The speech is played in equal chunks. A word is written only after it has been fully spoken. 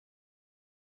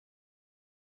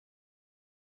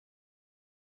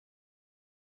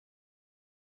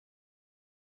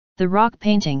The rock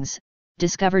paintings,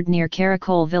 discovered near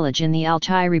Karakol village in the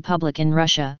Altai Republic in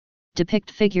Russia,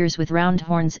 depict figures with round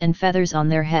horns and feathers on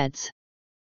their heads.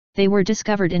 They were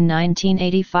discovered in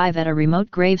 1985 at a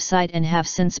remote grave site and have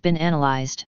since been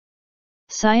analyzed.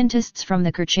 Scientists from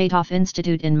the Kurchatov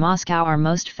Institute in Moscow are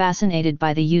most fascinated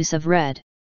by the use of red.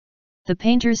 The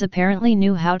painters apparently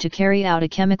knew how to carry out a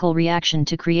chemical reaction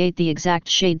to create the exact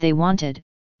shade they wanted,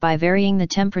 by varying the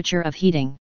temperature of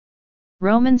heating.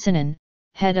 Roman Sinin,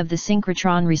 head of the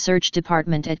synchrotron research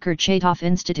department at Kurchatov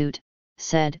Institute,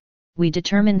 said, "We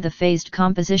determined the phased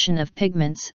composition of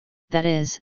pigments, that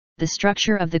is, the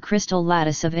structure of the crystal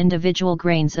lattice of individual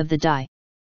grains of the dye.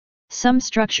 Some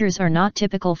structures are not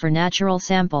typical for natural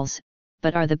samples,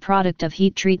 but are the product of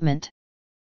heat treatment.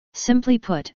 Simply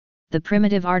put, the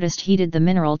primitive artist heated the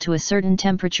mineral to a certain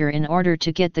temperature in order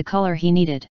to get the color he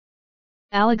needed."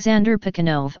 Alexander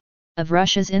Pakhanov, of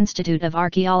Russia's Institute of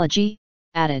Archaeology,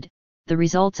 added, "The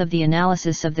results of the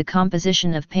analysis of the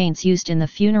composition of paints used in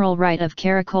the funeral rite of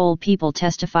Karakol people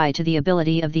testify to the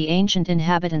ability of the ancient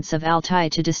inhabitants of Altai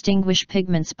to distinguish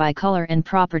pigments by color and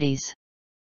properties.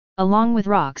 Along with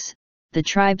rocks, the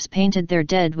tribes painted their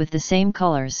dead with the same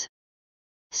colors.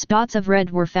 Spots of red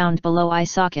were found below eye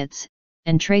sockets,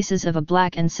 and traces of a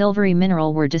black and silvery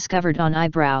mineral were discovered on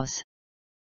eyebrows."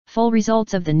 Full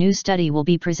results of the new study will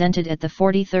be presented at the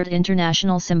 43rd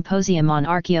International Symposium on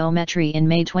Archaeometry in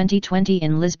May 2020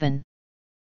 in Lisbon.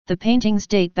 The paintings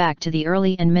date back to the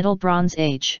early and Middle Bronze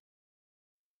Age.